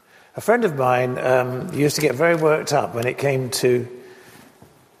A friend of mine used to get very worked up when it came to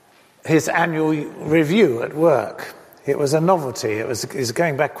his annual review at work. It was a novelty. It's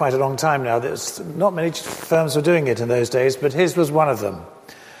going back quite a long time now. Not many firms were doing it in those days, but his was one of them.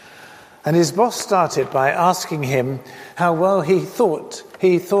 And his boss started by asking him how well he thought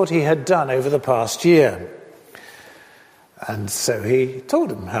he had done over the past year. And so he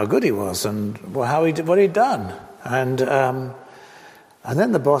told him how good he was and what he'd done. And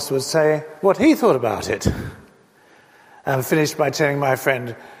then the boss would say what he thought about it. And finished by telling my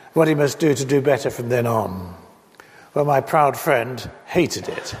friend what he must do to do better from then on. Well, my proud friend hated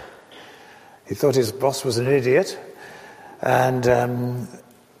it. He thought his boss was an idiot. And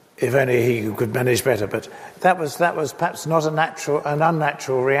if only he could manage better. But that was perhaps not an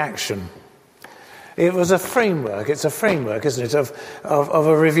unnatural reaction. It was a framework. It's a framework, isn't it, of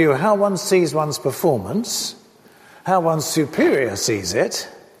a review, how one sees one's performance, how one's superior sees it,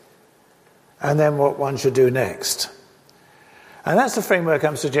 and then what one should do next. And that's the framework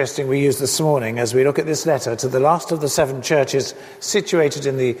I'm suggesting we use this morning as we look at this letter to the last of the 7 churches situated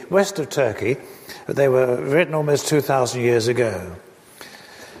in the west of Turkey. They were written almost 2,000 years ago.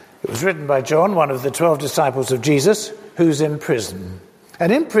 It was written by John, one of the 12 disciples of Jesus, who's in prison.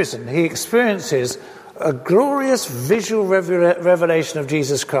 And in prison, he experiences a glorious visual revelation of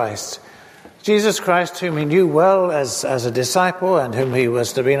Jesus Christ. Jesus Christ, whom he knew well as a disciple and whom he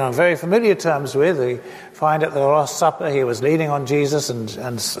was to have been on very familiar terms with. We find at the Last Supper he was leaning on Jesus and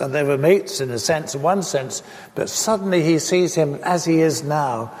they were mates in one sense, but suddenly he sees him as he is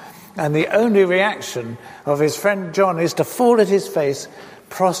now. And the only reaction of his friend John is to fall at his face,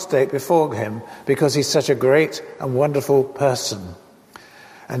 prostrate before him, because he's such a great and wonderful person.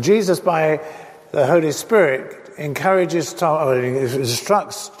 And Jesus, by the Holy Spirit, instructs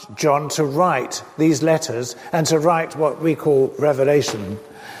John to write these letters and to write what we call Revelation.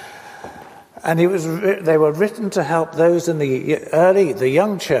 And they were written to help those in the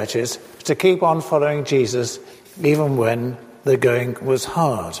young churches to keep on following Jesus even when the going was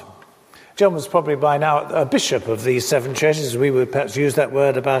hard. John was probably by now a bishop of these 7 churches. We would perhaps use that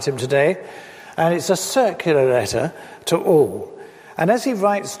word about him today. And it's a circular letter to all. And as he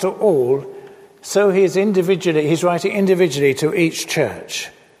writes to all, so he's writing individually to each church.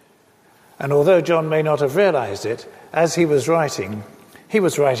 And although John may not have realized it, as he was writing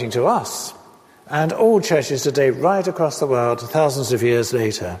to us and all churches today right across the world thousands of years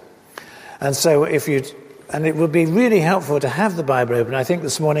later. And so and it would be really helpful to have the Bible open. I think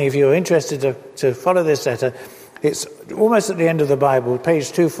this morning, if you're interested to follow this letter, it's almost at the end of the Bible,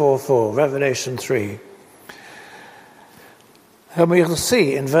 page 244, Revelation 3. And we'll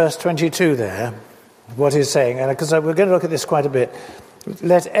see in verse 22 there what he's saying. And because we're going to look at this quite a bit.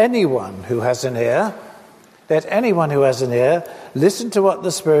 Let anyone who has an ear, listen to what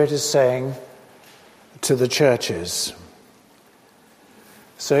the Spirit is saying to the churches.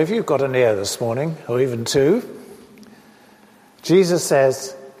 So if you've got an ear this morning, or even 2, Jesus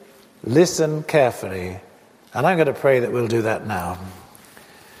says, listen carefully. And I'm going to pray that we'll do that now.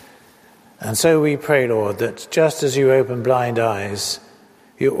 And so we pray, Lord, that just as you open blind eyes,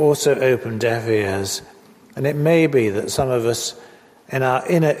 you also open deaf ears. And it may be that some of us in our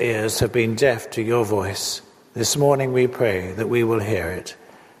inner ears have been deaf to your voice. This morning we pray that we will hear it.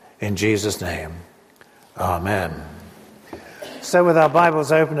 In Jesus' name, amen. So with our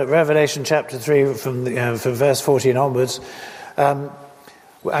Bibles open at Revelation chapter 3 from verse 14 onwards, and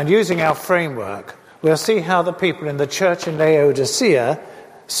using our framework, we'll see how the people in the church in Laodicea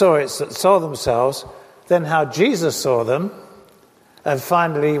saw themselves, then how Jesus saw them, and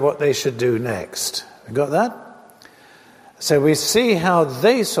finally what they should do next. You got that? So we see how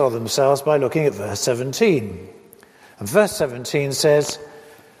they saw themselves by looking at verse 17. And verse 17 says,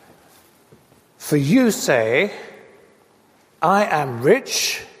 "For you say, I am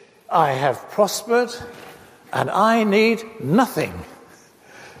rich, I have prospered, and I need nothing."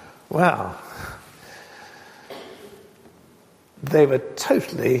 Wow. They were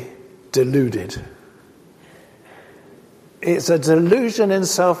totally deluded. It's a delusion in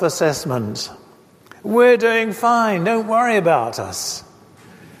self-assessment. We're doing fine, don't worry about us.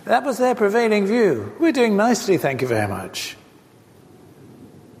 That was their prevailing view. We're doing nicely, thank you very much.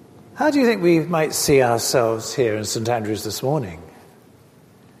 How do you think we might see ourselves here in St. Andrews this morning?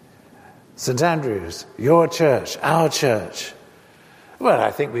 St. Andrews, your church, our church. Well,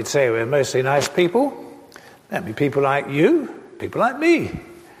 I think we'd say we're mostly nice people. That'd be people like you, people like me.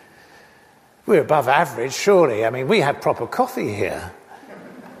 We're above average, surely. I mean, we have proper coffee here.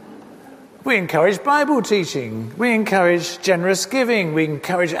 We encourage Bible teaching. We encourage generous giving. We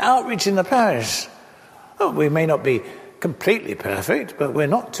encourage outreach in the parish. Oh, we may not be completely perfect, but we're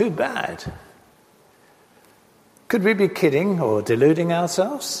not too bad. Could we be kidding or deluding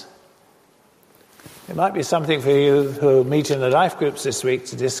ourselves? It might be something for you who meet in the life groups this week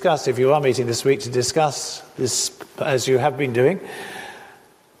to discuss, if you are meeting this week, to discuss this as you have been doing,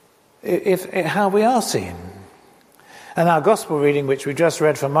 how we are seen. And our gospel reading, which we just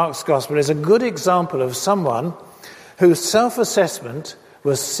read from Mark's gospel, is a good example of someone whose self-assessment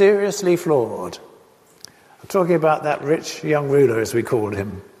was seriously flawed. I'm talking about that rich young ruler, as we called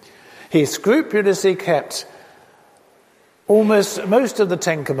him. He scrupulously kept most of the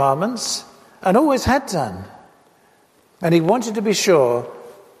 10 Commandments, and always had done. And he wanted to be sure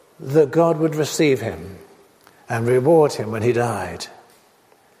that God would receive him and reward him when he died.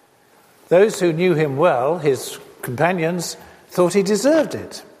 Those who knew him well, his companions, thought he deserved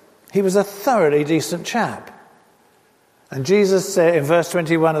it. He was a thoroughly decent chap. And Jesus said, in verse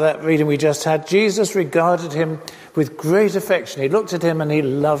 21 of that reading we just had, Jesus regarded him with great affection. He looked at him and he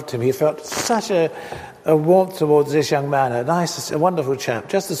loved him. He felt such a warmth towards this young man, a wonderful chap,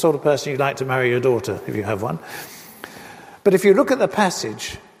 just the sort of person you'd like to marry your daughter, if you have one. But if you look at the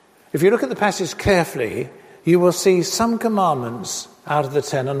passage carefully, you will see some commandments out of the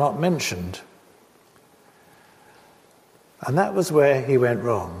 10 are not mentioned. And that was where he went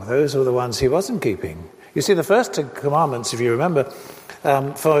wrong. Those were the ones he wasn't keeping. You see, the first 10 commandments, if you remember,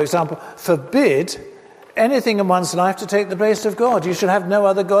 for example, forbid anything in one's life to take the place of God. You shall have no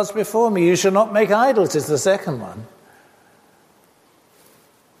other gods before me. You shall not make idols is the second one.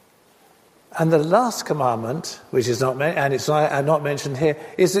 And the last commandment, which is not not mentioned here,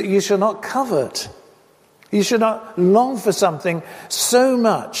 is that you shall not covet. You shall not long for something so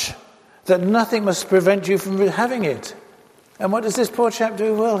much that nothing must prevent you from having it. And what does this poor chap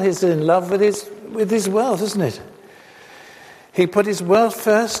do? Well, he's in love with his wealth, isn't it? He put his wealth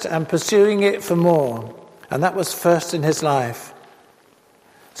first and pursuing it for more. And that was first in his life.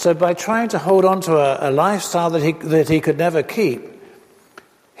 So by trying to hold on to a lifestyle that he could never keep,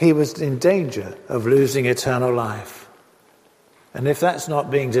 he was in danger of losing eternal life. And if that's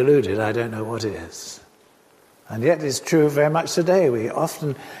not being deluded, I don't know what is. And yet it's true very much today. We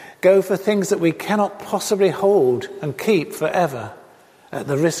often go for things that we cannot possibly hold and keep forever at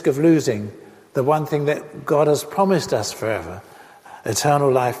the risk of losing the one thing that God has promised us forever,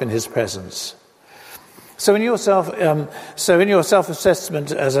 eternal life in his presence. So in your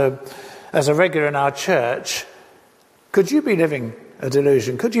self-assessment as a regular in our church, could you be living a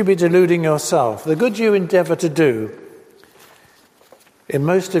delusion? Could you be deluding yourself? The good you endeavour to do in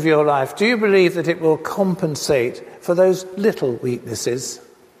most of your life, do you believe that it will compensate for those little weaknesses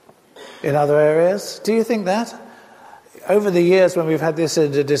in other areas? Do you think that? Over the years when we've had this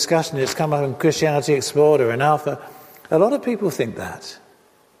discussion, it's come up in Christianity Explored or in Alpha, a lot of people think that.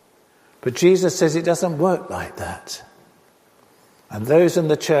 But Jesus says it doesn't work like that. And those in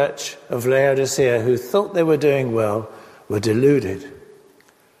the church of Laodicea who thought they were doing well were deluded.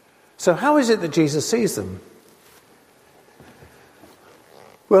 So how is it that Jesus sees them?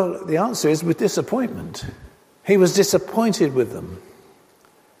 Well, the answer is with disappointment. He was disappointed with them.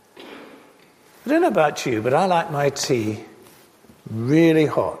 I don't know about you, but I like my tea really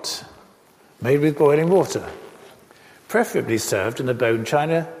hot, made with boiling water, preferably served in a bone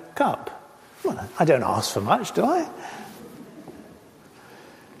china cup. Well, I don't ask for much, do I?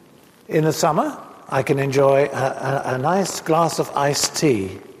 In the summer, I can enjoy a nice glass of iced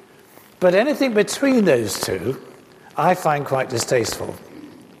tea. But anything between those two, I find quite distasteful.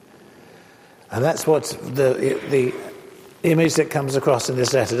 And that's what the image that comes across in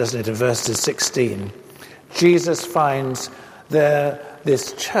this letter, doesn't it, in verses 16. Jesus finds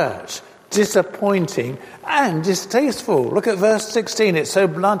this church disappointing and distasteful. Look at verse 16. It's so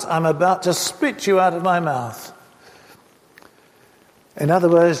blunt, I'm about to spit you out of my mouth. In other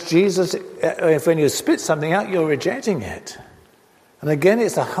words, Jesus, when you spit something out, you're rejecting it. And again,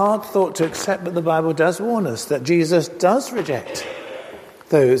 it's a hard thought to accept, but the Bible does warn us that Jesus does reject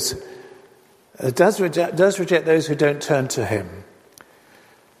those who don't turn to him.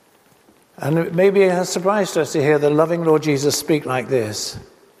 And maybe it has surprised us to hear the loving Lord Jesus speak like this.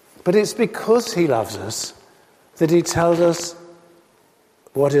 But it's because he loves us that he tells us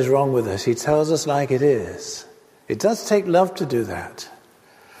what is wrong with us. He tells us like it is. It does take love to do that.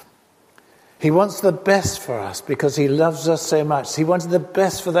 He wants the best for us because he loves us so much. He wanted the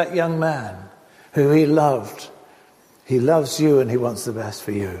best for that young man who he loved. He loves you and he wants the best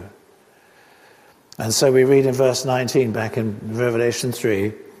for you. And so we read in verse 19 back in Revelation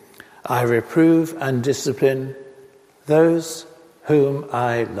 3, I reprove and discipline those whom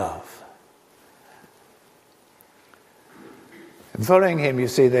I love. In following him, you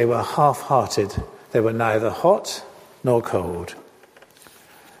see, they were half-hearted. They were neither hot nor cold.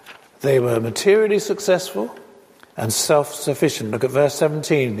 They were materially successful and self-sufficient. Look at verse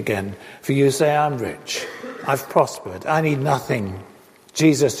 17 again. For you say, I'm rich, I've prospered, I need nothing.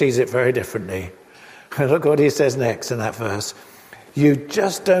 Jesus sees it very differently. Look what he says next in that verse. You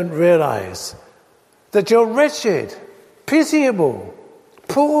just don't realize that you're wretched, pitiable,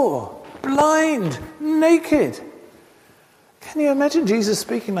 poor, blind, naked. Can you imagine Jesus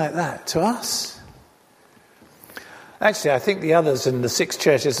speaking like that to us? Actually, I think the others in the 6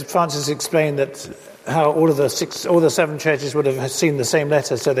 churches, Francis explained that how all the 7 churches would have seen the same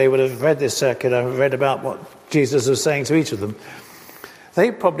letter, so they would have read this circular and read about what Jesus was saying to each of them. They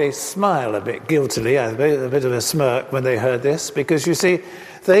probably smile a bit guiltily, a bit of a smirk when they heard this, because you see,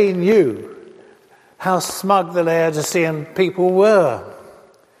 they knew how smug the Laodicean people were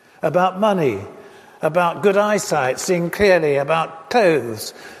about money, about good eyesight, seeing clearly, about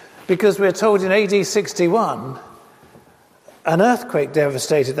clothes, because we're told in AD 61, an earthquake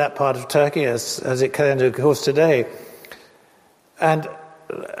devastated that part of Turkey, as it can, of course, today. And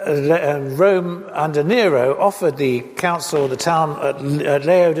Rome, under Nero, offered the council, the town at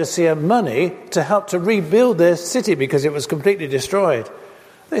Laodicea, money to help to rebuild their city because it was completely destroyed.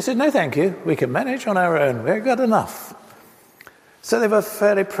 They said, no, thank you. We can manage on our own. We've got enough. So they were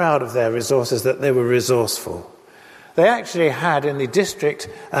fairly proud of their resources, that they were resourceful. They actually had in the district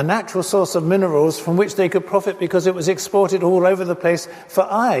a natural source of minerals from which they could profit because it was exported all over the place for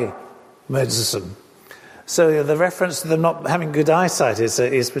eye medicine. So the reference to them not having good eyesight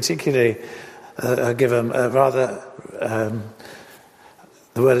is particularly given rather...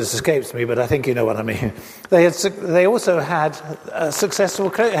 the word escapes me, but I think you know what I mean. They also had successful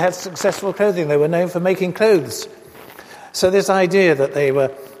clothing. They were known for making clothes. So this idea that they were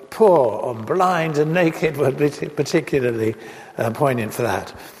poor or blind and naked were particularly poignant for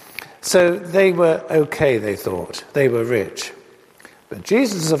that. So they were okay, they thought. They were rich. But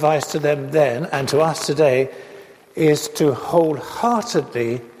Jesus' advice to them then and to us today is to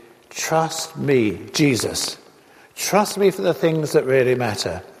wholeheartedly trust me, Jesus. Trust me for the things that really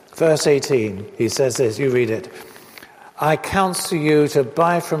matter. Verse 18, he says this, you read it. I counsel you to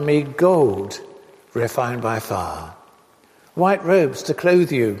buy from me gold refined by fire, white robes to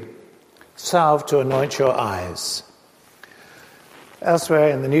clothe you, salve to anoint your eyes. Elsewhere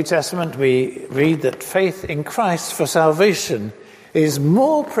in the New Testament, we read that faith in Christ for salvation is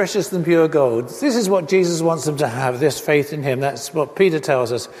more precious than pure gold. This is what Jesus wants them to have, this faith in him. That's what Peter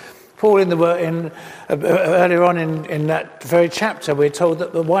tells us. Paul, earlier on in that very chapter, we're told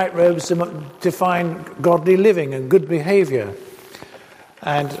that the white robes define godly living and good behaviour.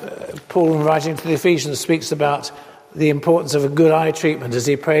 And Paul, in writing to the Ephesians, speaks about the importance of a good eye treatment as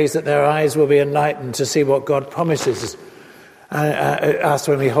he prays that their eyes will be enlightened to see what God promises us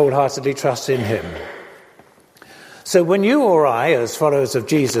when we wholeheartedly trust in him. So when you or I, as followers of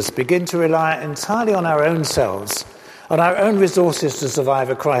Jesus, begin to rely entirely on our own selves, on our own resources to survive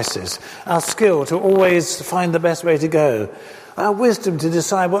a crisis, our skill to always find the best way to go, our wisdom to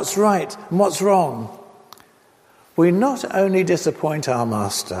decide what's right and what's wrong, we not only disappoint our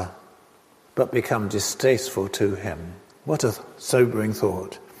master, but become distasteful to him. What a sobering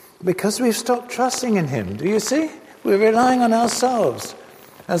thought. Because we've stopped trusting in him. Do you see? We're relying on ourselves.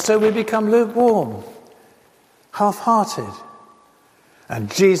 And so we become lukewarm, half-hearted. And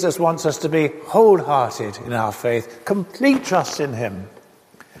Jesus wants us to be wholehearted in our faith, complete trust in him.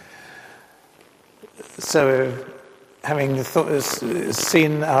 So, having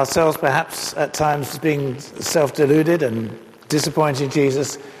seen ourselves perhaps at times being self-deluded and disappointing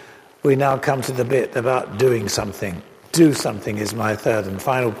Jesus, we now come to the bit about doing something. Do something is my third and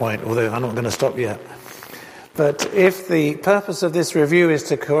final point, although I'm not going to stop yet. But if the purpose of this review is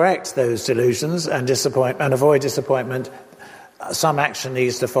to correct those delusions and avoid disappointment, some action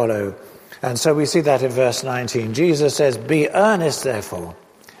needs to follow. And so we see that in verse 19. Jesus says, be earnest, therefore,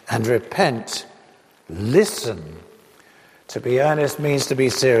 and repent. Listen. To be earnest means to be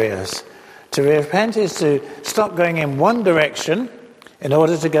serious. To repent is to stop going in one direction in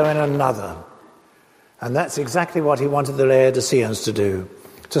order to go in another. And that's exactly what he wanted the Laodiceans to do.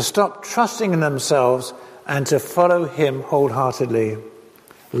 To stop trusting in themselves and to follow him wholeheartedly.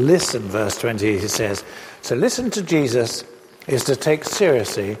 Listen, verse 20, he says. To listen to Jesus is to take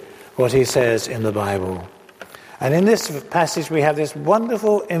seriously what he says in the Bible. And in this passage we have this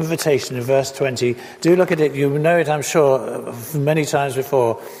wonderful invitation in verse 20. Do look at it. You know it, I'm sure, many times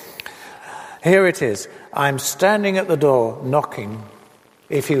before. Here it is. I'm standing at the door, knocking.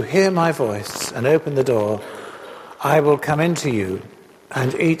 If you hear my voice and open the door, I will come into you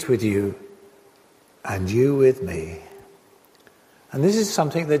and eat with you, and you with me. And this is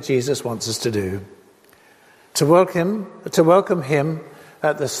something that Jesus wants us to do. to welcome him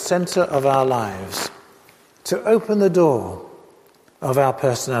at the center of our lives, to open the door of our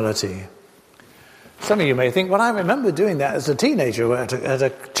personality. Some of you may think, well, I remember doing that as a teenager at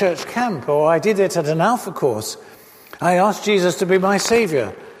a church camp, or I did it at an Alpha course. I asked Jesus to be my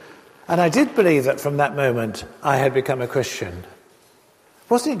Saviour, and I did believe that from that moment I had become a Christian.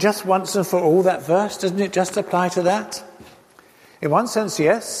 Wasn't it just once and for all, that verse? Doesn't it just apply to that? In one sense,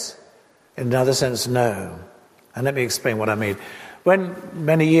 yes. In another sense, no. And let me explain what I mean. When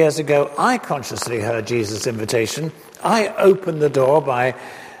many years ago I consciously heard Jesus' invitation, I opened the door by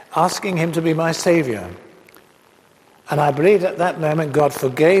asking him to be my Saviour. And I believed at that moment God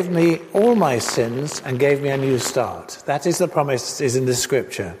forgave me all my sins and gave me a new start. That is the promise is in the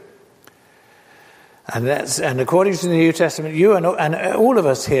Scripture. And according to the New Testament, you and all of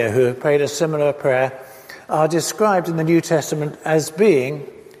us here who have prayed a similar prayer are described in the New Testament as being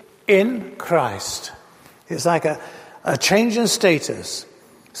in Christ. It's like a change in status.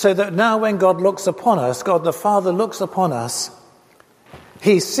 So that now when God looks upon us, God the Father looks upon us,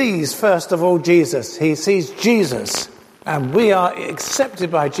 he sees first of all Jesus. He sees Jesus. And we are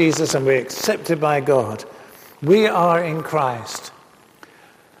accepted by Jesus and we're accepted by God. We are in Christ.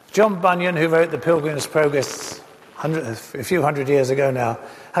 John Bunyan, who wrote The Pilgrim's Progress a few hundred years ago now,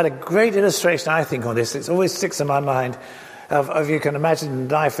 had a great illustration, I think, on this. It always sticks in my mind of you can imagine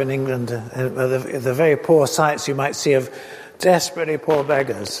life in England, the very poor sights you might see of desperately poor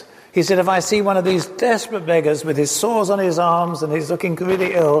beggars. He said, if I see one of these desperate beggars with his sores on his arms and he's looking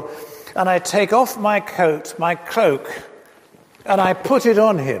really ill, and I take off my coat, my cloak, and I put it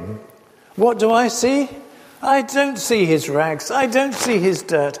on him, what do I see? I don't see his rags. I don't see his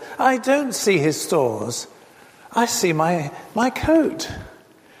dirt. I don't see his sores. I see my coat.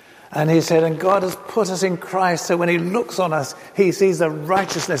 And he said, and God has put us in Christ, so when he looks on us, he sees the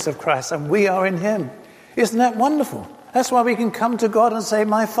righteousness of Christ, and we are in him. Isn't that wonderful? That's why we can come to God and say,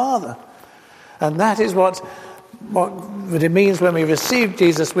 my Father. And that is what it means when we receive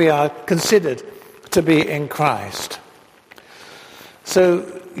Jesus, we are considered to be in Christ.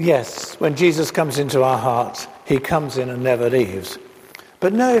 So, yes, when Jesus comes into our hearts, he comes in and never leaves.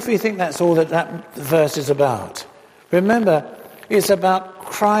 But no, if we think that's all that verse is about, remember, it's about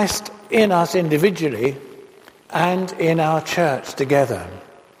Christ in us individually and in our church together.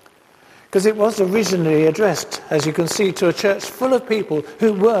 Because it was originally addressed, as you can see, to a church full of people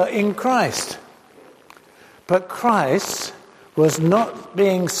who were in Christ. But Christ was not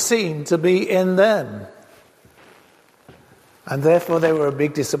being seen to be in them. And therefore they were a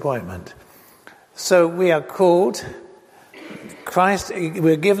big disappointment. So we are called, Christ,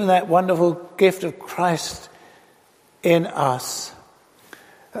 we're given that wonderful gift of Christ in us,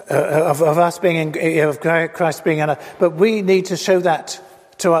 of Christ being in us. But we need to show that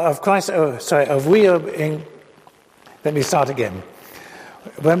let me start again.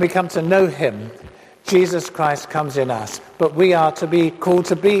 When we come to know him, Jesus Christ comes in us, but we are to be called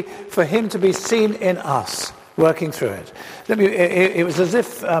for him to be seen in us, working through it. It was as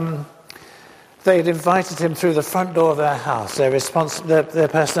if they had invited him through the front door of their house, their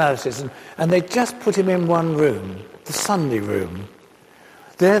personalities, and they just put him in one room, the Sunday room.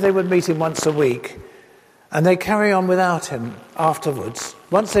 There they would meet him once a week, and they carry on without him afterwards.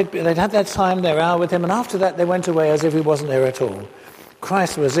 Once they'd had their time, their hour with him, and after that they went away as if he wasn't there at all.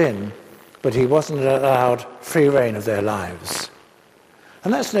 Christ was in, but he wasn't allowed free rein of their lives.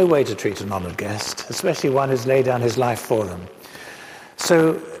 And that's no way to treat an honoured guest, especially one who's laid down his life for them.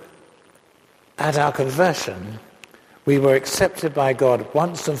 So, at our conversion, we were accepted by God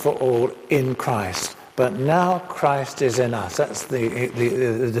once and for all in Christ. But now Christ is in us. That's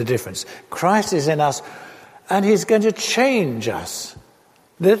the difference. Christ is in us, and he's going to change us,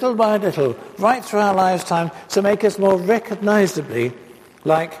 little by little, right through our lifetime, to make us more recognisably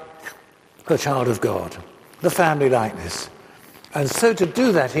like the child of God, the family likeness. And so to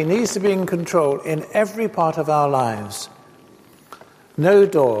do that, he needs to be in control in every part of our lives. No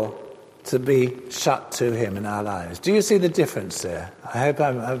door to be shut to him in our lives. Do you see the difference there?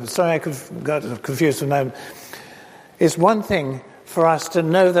 I'm sorry I got confused for a moment. It's one thing for us to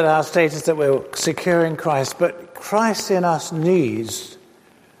know that our status, that we're secure in Christ, but Christ in us is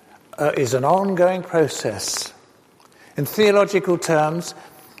an ongoing process. In theological terms,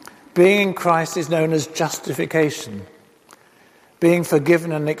 being in Christ is known as justification, being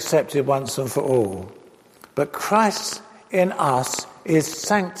forgiven and accepted once and for all. But Christ in us is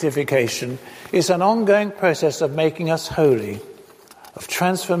sanctification. It's an ongoing process of making us holy, of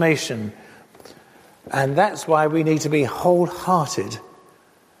transformation. And that's why we need to be wholehearted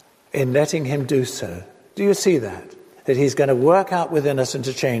in letting him do so. Do you see that? That he's going to work out within us and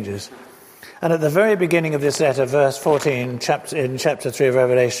to change us. And at the very beginning of this letter, verse 14, in chapter 3 of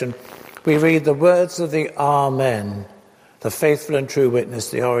Revelation, we read the words of the Amen, the faithful and true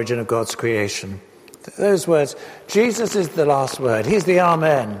witness, the origin of God's creation. Those words, Jesus is the last word. He's the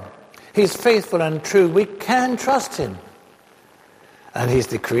Amen. He's faithful and true. We can trust him. And he's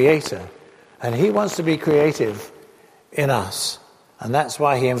the creator. And he wants to be creative in us. And that's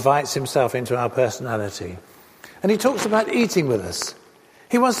why he invites himself into our personality. And he talks about eating with us.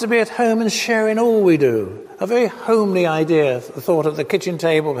 He wants to be at home and sharing all we do. A very homely idea, the thought of the kitchen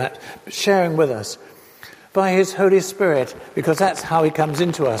table, perhaps, sharing with us by his Holy Spirit, because that's how he comes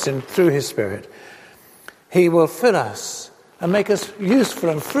into us, and through his Spirit. He will fill us and make us useful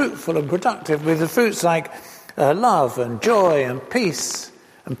and fruitful and productive with the fruits like love and joy and peace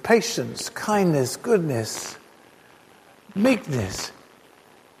and patience, kindness, goodness, meekness,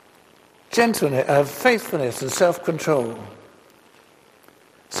 gentleness, faithfulness and self-control.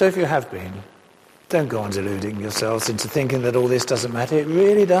 So if you have been, don't go on deluding yourselves into thinking that all this doesn't matter. It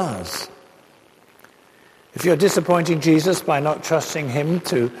really does. If you're disappointing Jesus by not trusting him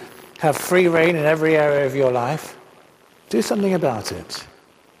to have free reign in every area of your life, do something about it.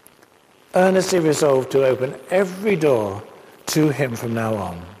 Earnestly resolve to open every door to him from now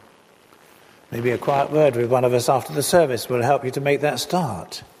on. Maybe a quiet word with one of us after the service will help you to make that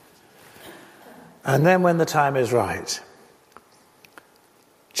start. And then when the time is right,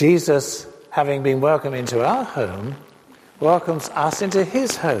 Jesus, having been welcomed into our home, welcomes us into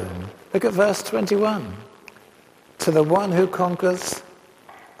his home. Look at verse 21. To the one who conquers,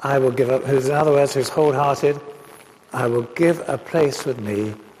 I will give up, who's in other words, who's wholehearted, I will give a place with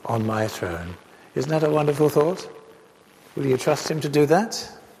me on my throne. Isn't that a wonderful thought? Will you trust him to do that?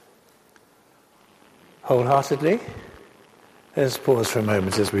 Wholeheartedly? Let's pause for a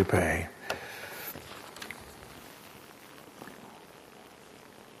moment as we pray.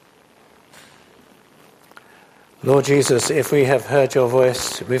 Lord Jesus, if we have heard your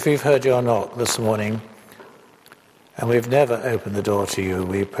voice, if we've heard your knock this morning, and we've never opened the door to you,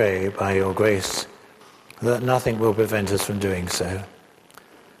 we pray by your grace that nothing will prevent us from doing so.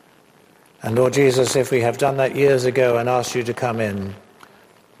 And Lord Jesus, if we have done that years ago and asked you to come in,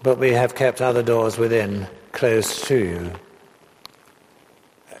 but we have kept other doors within closed to you,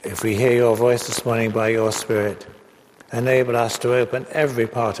 if we hear your voice this morning by your Spirit, enable us to open every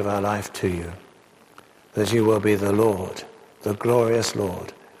part of our life to you, that you will be the Lord, the glorious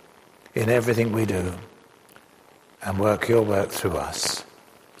Lord, in everything we do, and work your work through us.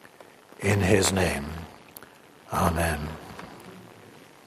 In his name, amen.